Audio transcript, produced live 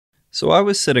So I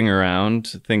was sitting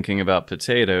around thinking about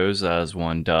potatoes, as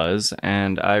one does,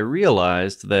 and I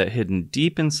realized that hidden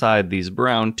deep inside these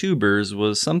brown tubers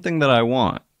was something that I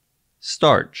want.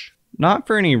 Starch. Not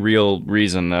for any real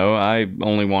reason though, I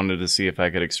only wanted to see if I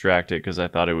could extract it because I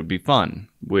thought it would be fun,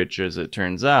 which as it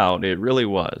turns out, it really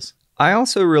was. I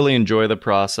also really enjoy the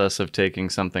process of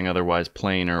taking something otherwise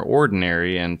plain or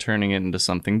ordinary and turning it into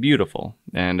something beautiful.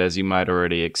 And as you might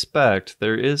already expect,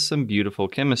 there is some beautiful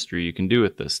chemistry you can do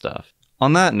with this stuff.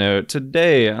 On that note,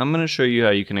 today I'm going to show you how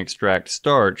you can extract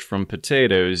starch from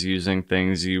potatoes using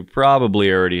things you probably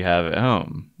already have at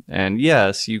home. And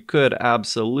yes, you could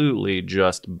absolutely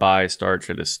just buy starch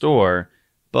at a store,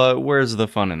 but where's the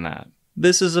fun in that?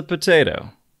 This is a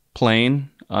potato. Plain,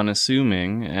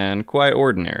 unassuming, and quite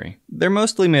ordinary. They're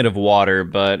mostly made of water,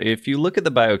 but if you look at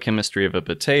the biochemistry of a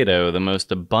potato, the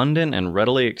most abundant and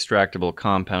readily extractable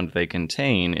compound they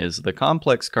contain is the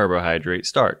complex carbohydrate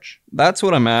starch. That's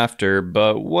what I'm after,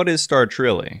 but what is starch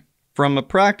really? From a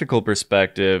practical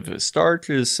perspective, starch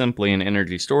is simply an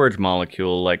energy storage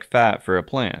molecule like fat for a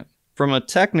plant. From a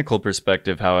technical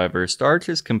perspective, however, starch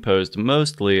is composed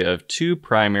mostly of two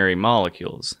primary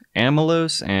molecules,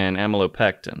 amylose and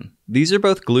amylopectin. These are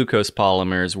both glucose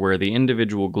polymers where the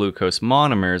individual glucose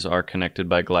monomers are connected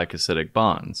by glycosidic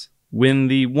bonds. When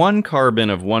the 1 carbon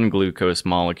of one glucose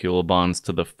molecule bonds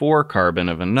to the 4 carbon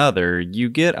of another, you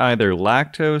get either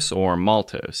lactose or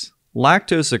maltose.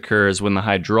 Lactose occurs when the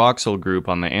hydroxyl group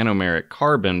on the anomeric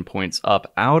carbon points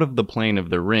up out of the plane of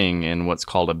the ring in what's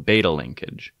called a beta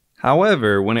linkage.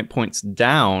 However, when it points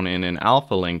down in an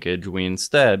alpha linkage, we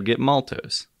instead get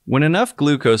maltose. When enough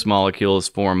glucose molecules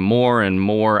form more and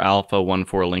more alpha 1,4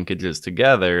 linkages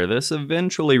together, this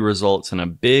eventually results in a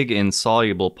big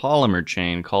insoluble polymer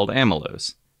chain called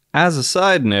amylose. As a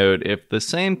side note, if the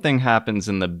same thing happens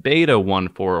in the beta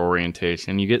 1,4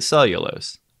 orientation, you get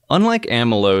cellulose. Unlike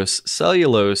amylose,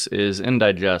 cellulose is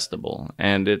indigestible,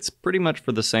 and it's pretty much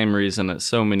for the same reason that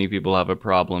so many people have a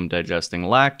problem digesting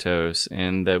lactose,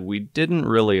 in that we didn't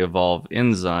really evolve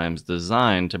enzymes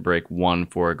designed to break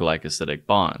 1,4 glycosidic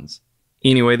bonds.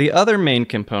 Anyway, the other main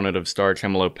component of starch,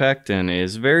 amylopectin,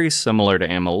 is very similar to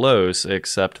amylose,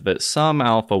 except that some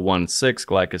alpha 1,6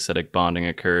 glycosidic bonding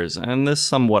occurs, and this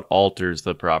somewhat alters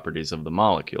the properties of the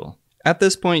molecule. At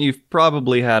this point, you've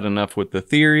probably had enough with the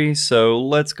theory, so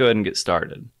let's go ahead and get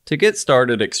started. To get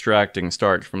started extracting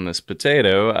starch from this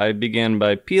potato, I began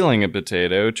by peeling a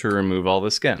potato to remove all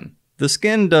the skin. The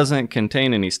skin doesn't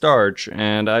contain any starch,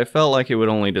 and I felt like it would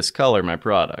only discolor my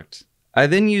product. I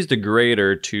then used a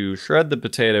grater to shred the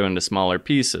potato into smaller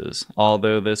pieces,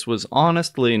 although this was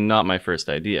honestly not my first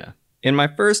idea. In my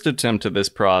first attempt at this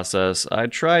process, I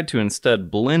tried to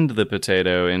instead blend the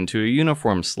potato into a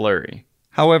uniform slurry.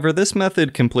 However, this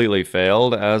method completely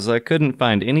failed, as I couldn't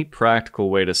find any practical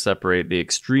way to separate the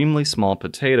extremely small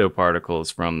potato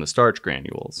particles from the starch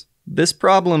granules. This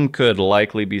problem could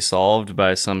likely be solved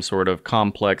by some sort of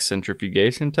complex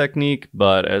centrifugation technique,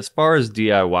 but as far as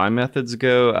DIY methods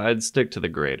go, I'd stick to the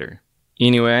grater.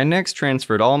 Anyway, I next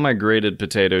transferred all my grated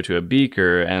potato to a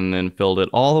beaker and then filled it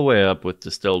all the way up with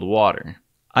distilled water.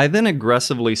 I then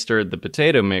aggressively stirred the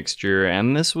potato mixture,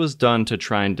 and this was done to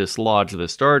try and dislodge the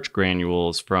starch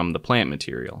granules from the plant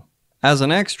material. As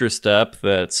an extra step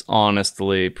that's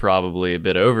honestly probably a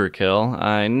bit overkill,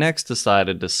 I next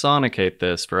decided to sonicate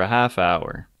this for a half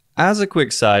hour. As a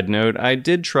quick side note, I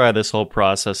did try this whole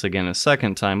process again a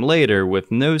second time later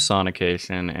with no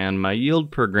sonication, and my yield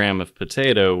per gram of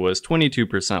potato was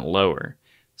 22% lower.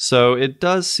 So it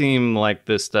does seem like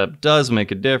this step does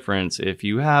make a difference if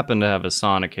you happen to have a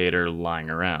sonicator lying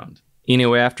around.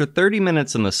 Anyway, after 30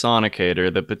 minutes in the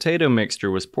sonicator, the potato mixture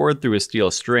was poured through a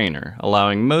steel strainer,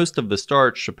 allowing most of the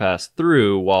starch to pass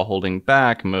through while holding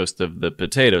back most of the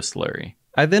potato slurry.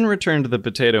 I then returned the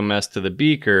potato mess to the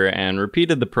beaker and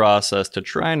repeated the process to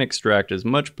try and extract as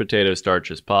much potato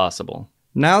starch as possible.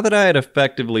 Now that I had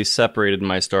effectively separated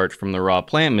my starch from the raw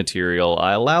plant material,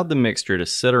 I allowed the mixture to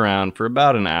sit around for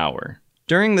about an hour.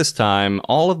 During this time,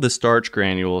 all of the starch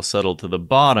granules settled to the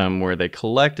bottom where they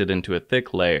collected into a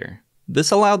thick layer. This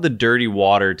allowed the dirty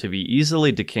water to be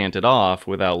easily decanted off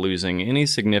without losing any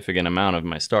significant amount of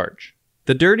my starch.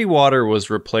 The dirty water was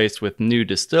replaced with new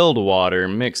distilled water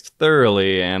mixed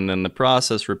thoroughly, and then the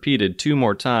process repeated 2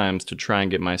 more times to try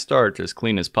and get my starch as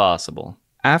clean as possible.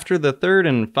 After the third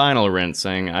and final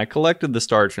rinsing, I collected the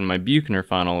starch in my Buchner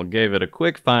funnel, gave it a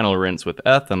quick final rinse with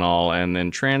ethanol, and then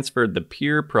transferred the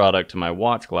pure product to my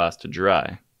watch glass to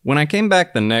dry. When I came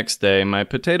back the next day, my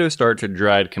potato starch had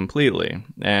dried completely,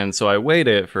 and so I weighed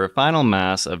it for a final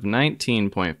mass of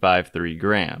 19.53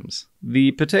 grams.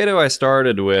 The potato I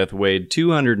started with weighed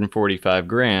 245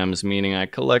 grams, meaning I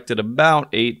collected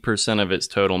about 8% of its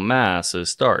total mass as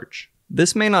starch.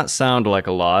 This may not sound like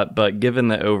a lot, but given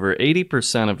that over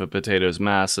 80% of a potato's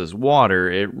mass is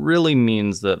water, it really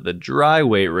means that the dry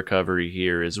weight recovery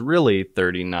here is really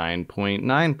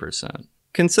 39.9%.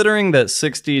 Considering that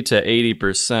 60 to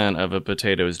 80% of a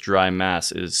potato's dry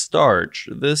mass is starch,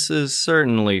 this is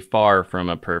certainly far from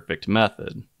a perfect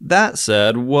method. That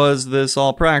said, was this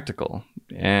all practical?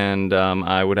 And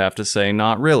I would have to say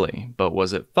not really, but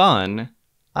was it fun?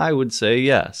 I would say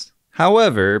yes.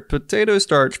 However, potato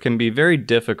starch can be very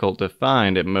difficult to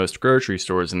find at most grocery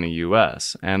stores in the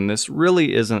US, and this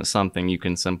really isn't something you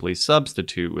can simply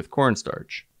substitute with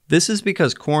cornstarch. This is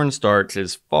because cornstarch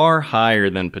is far higher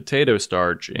than potato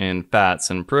starch in fats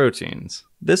and proteins.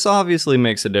 This obviously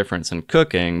makes a difference in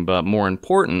cooking, but more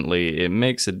importantly, it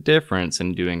makes a difference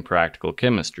in doing practical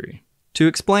chemistry. To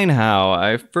explain how,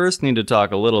 I first need to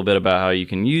talk a little bit about how you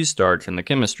can use starch in the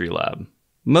chemistry lab.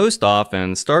 Most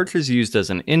often, starch is used as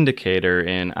an indicator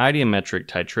in idiometric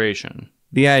titration.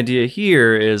 The idea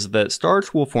here is that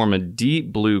starch will form a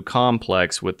deep blue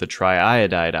complex with the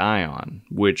triiodide ion,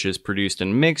 which is produced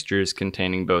in mixtures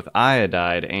containing both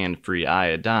iodide and free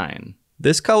iodine.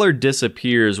 This color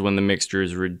disappears when the mixture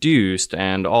is reduced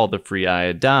and all the free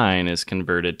iodine is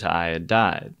converted to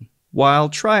iodide. While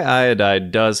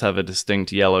triiodide does have a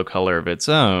distinct yellow color of its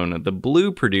own, the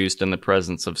blue produced in the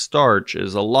presence of starch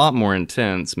is a lot more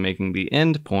intense, making the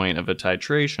end point of a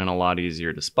titration a lot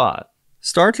easier to spot.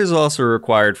 Starch is also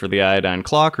required for the iodine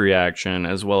clock reaction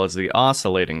as well as the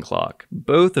oscillating clock,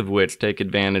 both of which take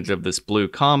advantage of this blue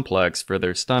complex for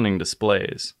their stunning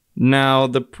displays. Now,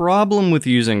 the problem with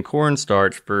using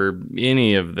cornstarch for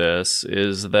any of this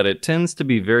is that it tends to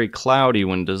be very cloudy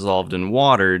when dissolved in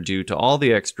water due to all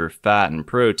the extra fat and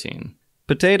protein.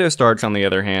 Potato starch, on the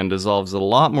other hand, dissolves a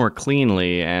lot more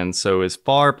cleanly and so is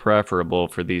far preferable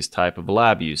for these type of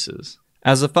lab uses.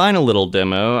 As a final little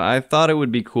demo, I thought it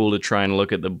would be cool to try and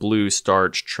look at the blue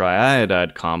starch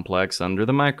triiodide complex under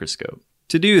the microscope.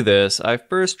 To do this, I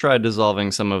first tried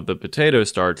dissolving some of the potato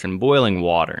starch in boiling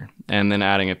water, and then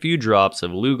adding a few drops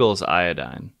of Lugol's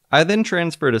iodine. I then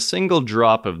transferred a single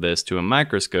drop of this to a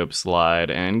microscope slide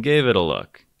and gave it a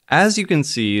look. As you can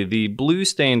see, the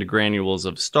blue-stained granules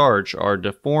of starch are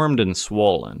deformed and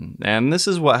swollen, and this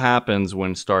is what happens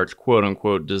when starch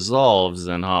quote-unquote dissolves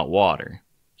in hot water.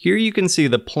 Here you can see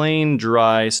the plain,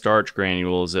 dry starch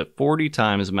granules at 40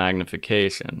 times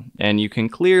magnification, and you can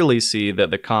clearly see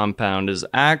that the compound is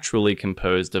actually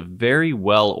composed of very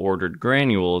well-ordered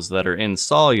granules that are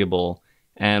insoluble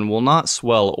and will not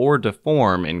swell or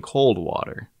deform in cold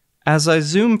water. As I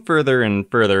zoom further and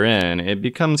further in, it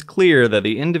becomes clear that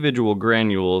the individual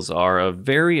granules are of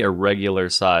very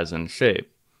irregular size and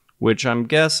shape, which I'm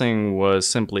guessing was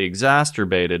simply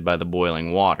exacerbated by the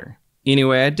boiling water.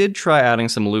 Anyway, I did try adding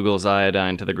some Lugol's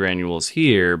iodine to the granules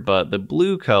here, but the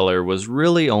blue color was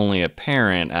really only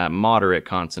apparent at moderate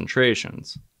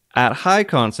concentrations. At high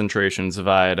concentrations of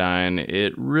iodine,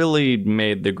 it really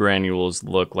made the granules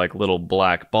look like little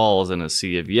black balls in a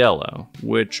sea of yellow,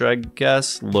 which I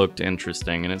guess looked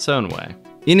interesting in its own way.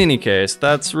 In any case,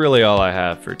 that's really all I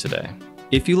have for today.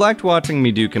 If you liked watching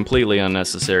me do completely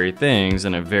unnecessary things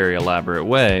in a very elaborate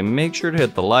way, make sure to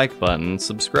hit the like button,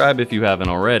 subscribe if you haven't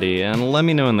already, and let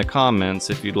me know in the comments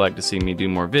if you'd like to see me do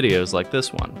more videos like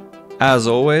this one. As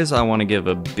always, I want to give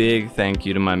a big thank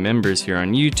you to my members here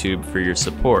on YouTube for your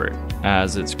support,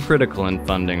 as it's critical in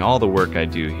funding all the work I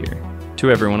do here.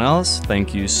 To everyone else,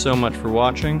 thank you so much for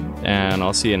watching, and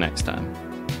I'll see you next time.